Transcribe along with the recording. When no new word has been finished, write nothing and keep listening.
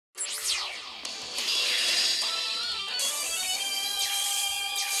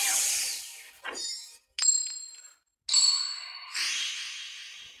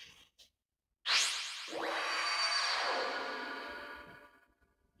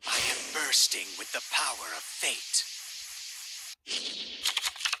bursting with the power of fate.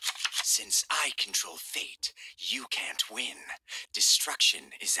 Since I control fate, you can't win.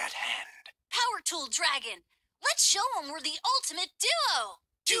 Destruction is at hand. Power Tool Dragon, let's show them we're the ultimate duo.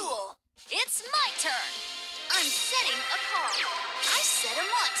 Duel. It's my turn. I'm setting a card. I set a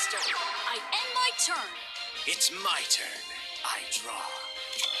monster. I end my turn. It's my turn. I draw.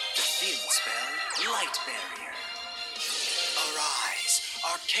 The field spell, Light Barrier. Arise,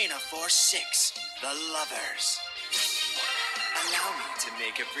 Arcana Force 6, the Lovers. Allow me to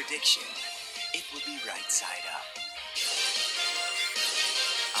make a prediction. It will be right side up.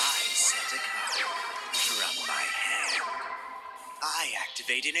 I set a card from my hand. I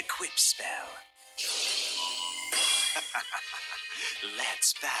activate an equip spell.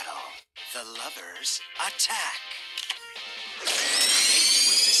 Let's battle. The Lovers attack. Fate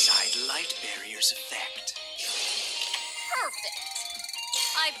will decide Light Barrier's effect. Perfect.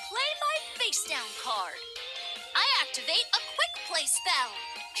 I play my face down card. I activate a quick play spell.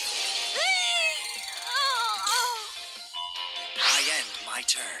 I end my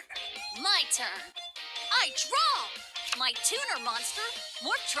turn. My turn. I draw. My tuner monster,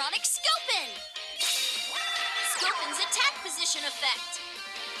 Morptronic Sculpin. Sculpin's attack position effect.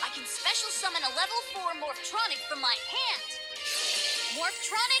 I can special summon a level 4 Morptronic from my hand.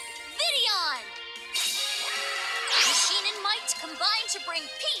 Morptronic Videon. Machine and Might combine to bring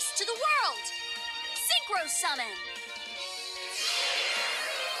peace to the world. Synchro Summon.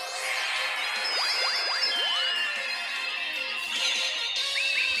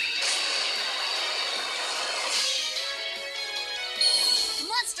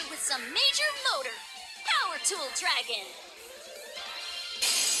 Monster with some major motor. Power Tool Dragon.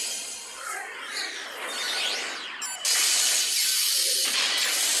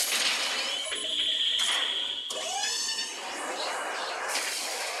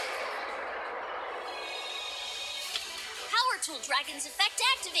 Power Tool Dragon's effect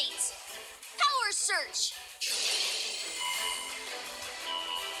activates. Power Search.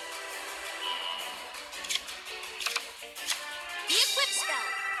 The equip spell,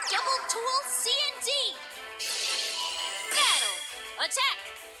 Double Tool C&D. Battle. Attack.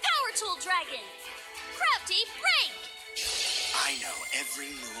 Power Tool Dragon. Crafty Break. I know every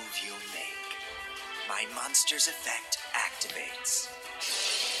move you make. My monster's effect activates.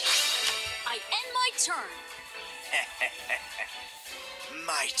 I end my turn.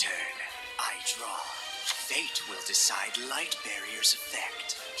 My turn. I draw. Fate will decide Light Barrier's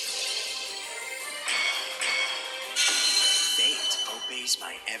effect. Fate obeys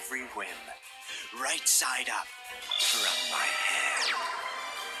my every whim. Right side up. From my hand.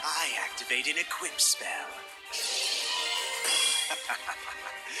 I activate an equip spell.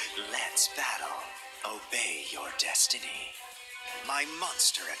 Let's battle. Obey your destiny. My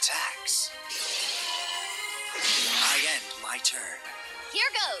monster attacks. I end my turn.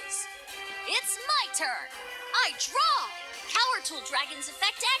 Here goes. It's my turn. I draw. Power Tool Dragon's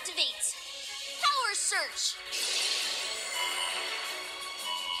effect activates. Power Search.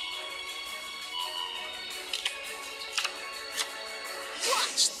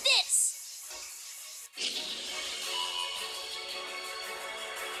 Watch this.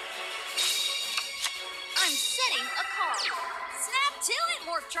 I'm setting a card. Snap to it,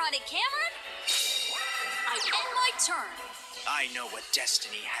 Morptronic Cameron. I end my turn. I know what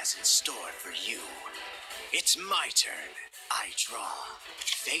destiny has in store for you. It's my turn. I draw.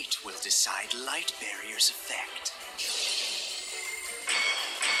 Fate will decide Light Barrier's effect.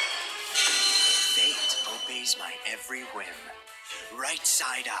 Fate obeys my every whim. Right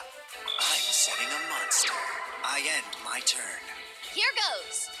side up. I'm setting a monster. I end my turn. Here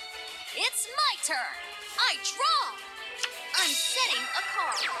goes. It's my turn. I draw. I'm setting a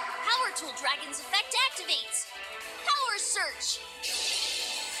card. Power Tool Dragon's effect activates. Power Search.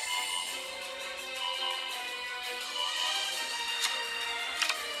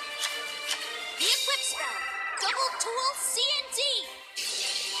 The equip spell, Double Tool C&D.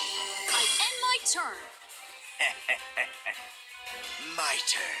 I end my turn. My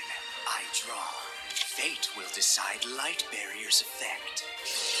turn. I draw. Fate will decide Light Barrier's effect.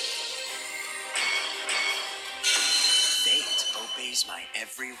 Fate obeys my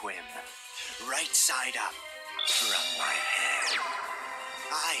every whim. Right side up. From my hand.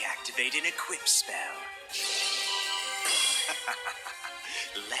 I activate an equip spell.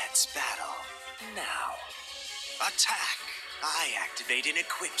 Let's battle. Now. Attack. I activate an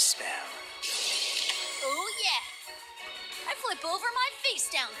equip spell. Oh yeah. I flip over my face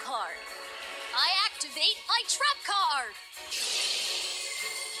down card. I activate my trap card.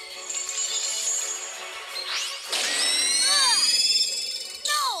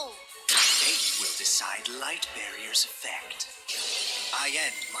 No! decide Light Barrier's effect. I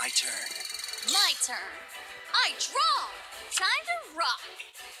end my turn. My turn. I draw. Time to rock.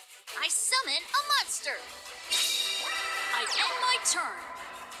 I summon a monster. I end my turn.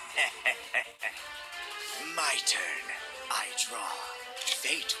 My turn. I draw.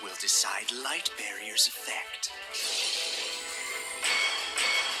 Fate will decide Light Barrier's effect.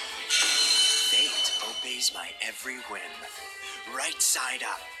 Fate obeys my every whim. Right side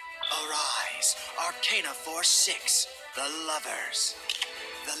up. Arise. Arcana Force 6. The Lovers.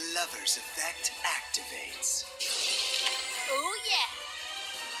 The Lovers effect activates. Oh yeah.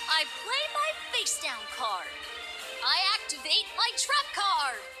 I play my face down card. I activate my trap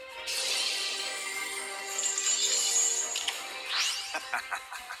card.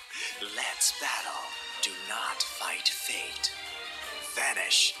 Let's battle. Do not fight fate.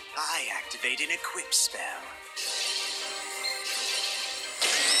 Vanish. I activate an equip spell.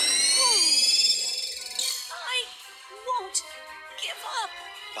 I won't give up.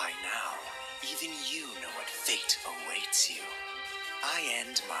 By now, even you know what fate awaits you. I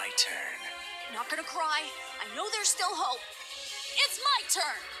end my turn. Not gonna cry. I know there's still hope. It's my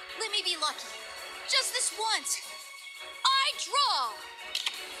turn. Let me be lucky. Just this once. I draw.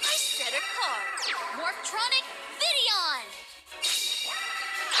 I set a card. Morphtronic Videon.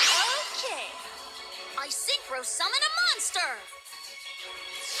 Okay. I synchro summon a monster.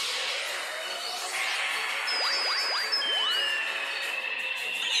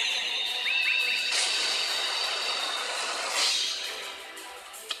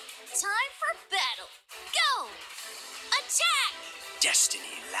 Time for battle. Go! Attack!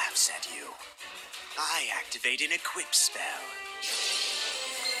 Destiny laughs at you. I activate an equip spell.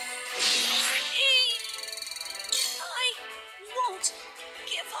 I won't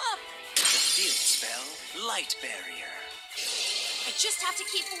give up. The field spell, Light Barrier. I just have to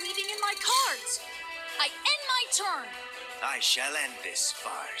keep believing in my cards. I end my turn. I shall end this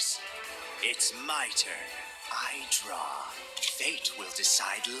farce. It's my turn. I draw. Fate will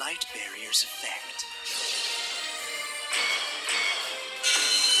decide Light Barrier's effect.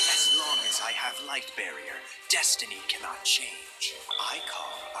 As long as I have Light Barrier, destiny cannot change. I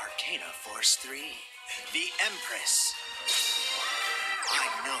call Arcana Force 3, the Empress. I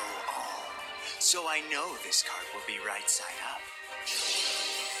know all, so I know this card will be right side up.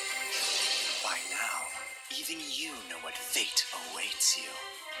 By now, even you know what fate awaits you.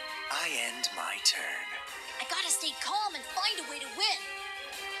 I end my turn. I gotta stay calm and find a way to win.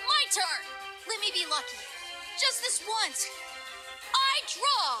 My turn. Let me be lucky. Just this once. I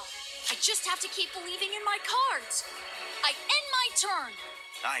draw. I just have to keep believing in my cards. I end my turn.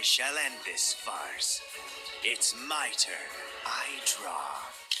 I shall end this farce. It's my turn. I draw.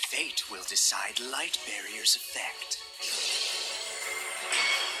 Fate will decide Light Barrier's effect.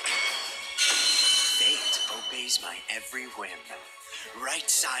 Fate obeys my every whim. Right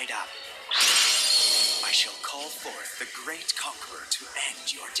side up. I shall call forth the great conqueror to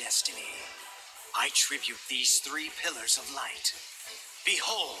end your destiny. I tribute these 3 pillars of light.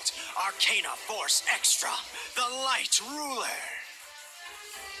 Behold, Arcana Force Extra, the Light Ruler.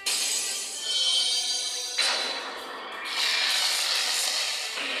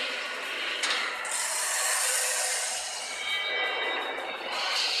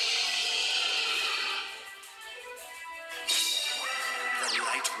 The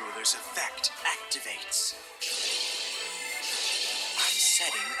Light Ruler's effect activates. I'm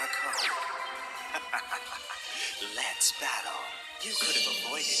setting a card. Let's battle. You could have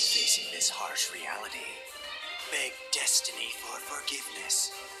avoided facing this harsh reality. Beg destiny for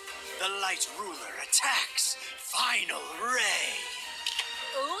forgiveness. The Light Ruler attacks. Final Ray.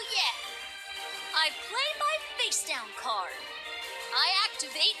 Oh yeah. I play my face down card. I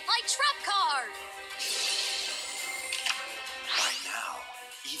activate my trap card. By now,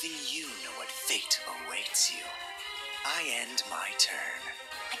 even you know what fate awaits you. I end my turn.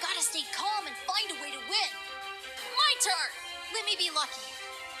 I gotta stay calm and find a way to win. My turn. Let me be lucky.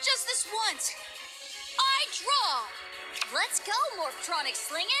 Just this once. I draw. Let's go, Morphtronic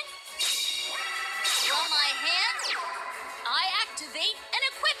Slingin'. From my hand, I activate an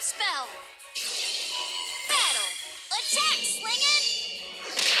equip spell. Battle. Attack, Slingin'.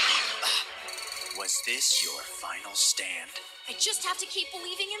 Was this your final stand? I just have to keep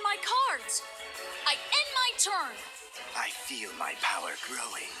believing in my cards. I end my turn. I feel my power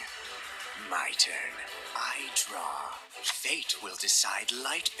growing. My turn. I draw. Fate will decide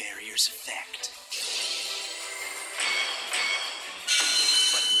Light Barrier's effect.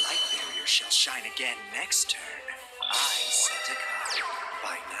 But Light Barrier shall shine again next turn. I set a card.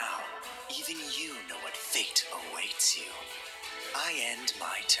 By now, even you know what fate awaits you. I end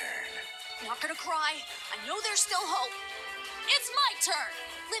my turn. Not gonna cry. I know there's still hope. It's my turn.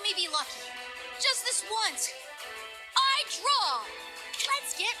 Let me be lucky. Just this once. I draw.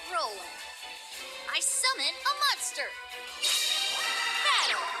 Let's get rolling. I summon a monster.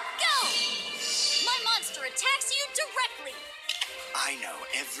 Battle. Go! My monster attacks you directly. I know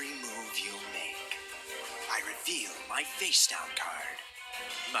every move you make. I reveal my face down card.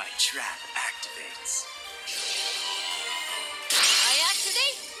 My trap activates. I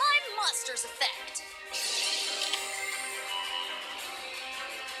activate my monster's effect.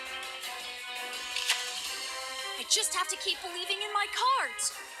 I just have to keep believing in my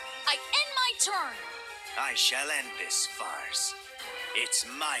cards. I end my turn. I shall end this farce. It's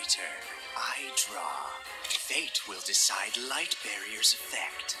my turn. I draw. Fate will decide Light Barrier's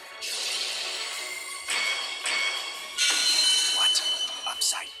effect. What?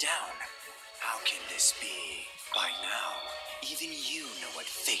 Upside down? How can this be? By now, even you know what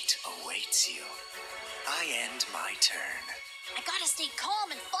fate awaits you. I end my turn. I gotta stay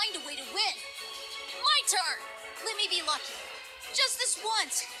calm and find a way to win. My turn. Let me be lucky. Just this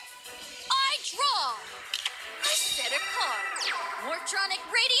once. I draw. I set a card. Mortronic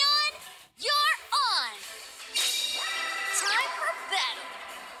Radion, you're on. Time for battle.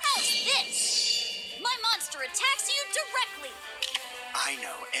 How's this? My monster attacks you directly. I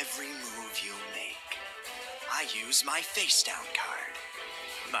know every move you make. I use my face down card.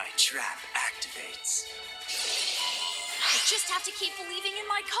 My trap activates. I just have to keep believing in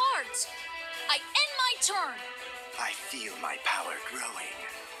my cards. I end my turn. I feel my power growing.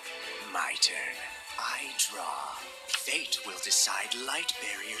 My turn. I draw. Fate will decide Light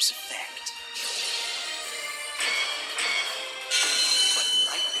Barrier's effect. But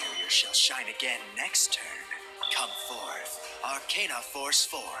Light Barrier shall shine again next turn. Come forth, Arcana Force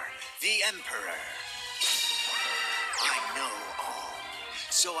 4, the Emperor. I know all,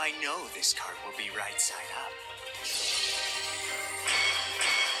 so I know this card will be right side up.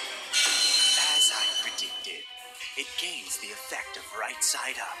 As I predicted, it gains the effect of right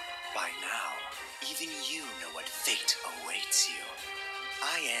side up. By now, even you know what fate awaits you.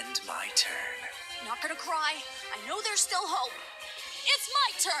 I end my turn. Not gonna cry. I know there's still hope. It's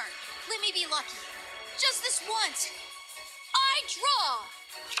my turn. Let me be lucky. Just this once. I draw.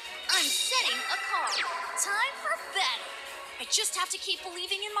 I'm setting a card. Time for battle. I just have to keep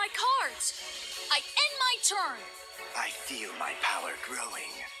believing in my cards. I end my turn. I feel my power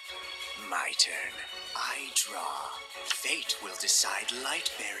growing. My turn. I draw. Fate will decide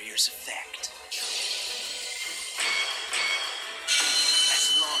Light Barrier's effect.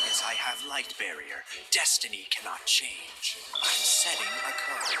 As long as I have Light Barrier, destiny cannot change. I'm setting a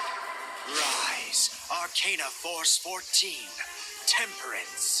card. Rise, Arcana Force 14,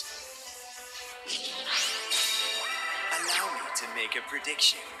 Temperance. Allow me to make a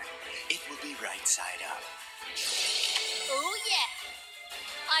prediction. It will be right side up. Oh yeah.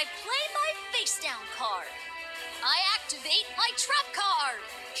 I play my face down card. I activate my trap card.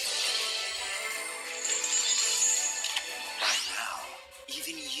 By now,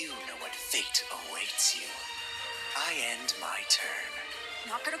 even you know what fate awaits you. I end my turn.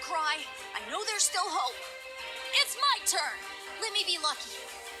 Not gonna cry. I know there's still hope. It's my turn. Let me be lucky.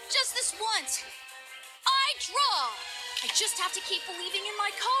 Just this once. I draw. I just have to keep believing in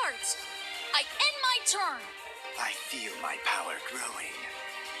my cards. I end my turn. I feel my power growing.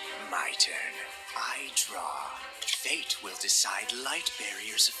 My turn. I draw. Fate will decide Light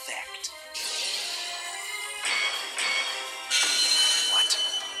Barrier's effect. What?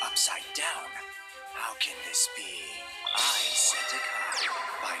 Upside down? How can this be? I set a card.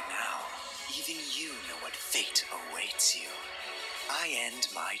 By now, even you know what fate awaits you. I end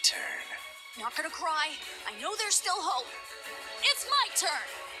my turn. Not gonna cry. I know there's still hope. It's my turn.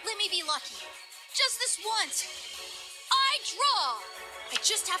 Let me be lucky. Just this once. I draw. I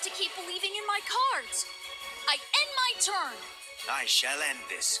just have to keep believing in my cards. I end my turn. I shall end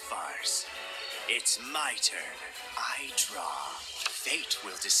this farce. It's my turn. I draw. Fate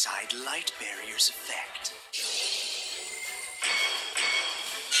will decide Light Barrier's effect.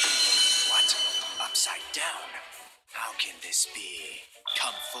 What? Upside down? How can this be?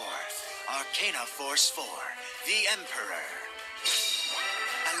 Come forth, Arcana Force 4, the Emperor.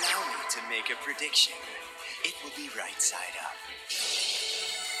 Allow me to make a prediction. It will be right side up.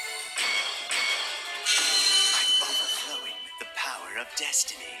 I'm overflowing with the power of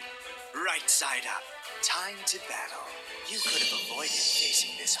destiny. Right side up. Time to battle. You could have avoided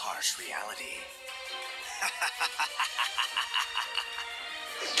facing this harsh reality.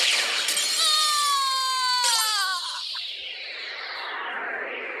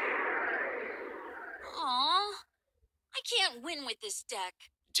 Aw, I can't win with this deck.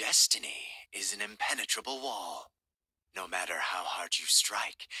 Destiny is an impenetrable wall. No matter how hard you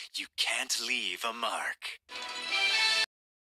strike, you can't leave a mark.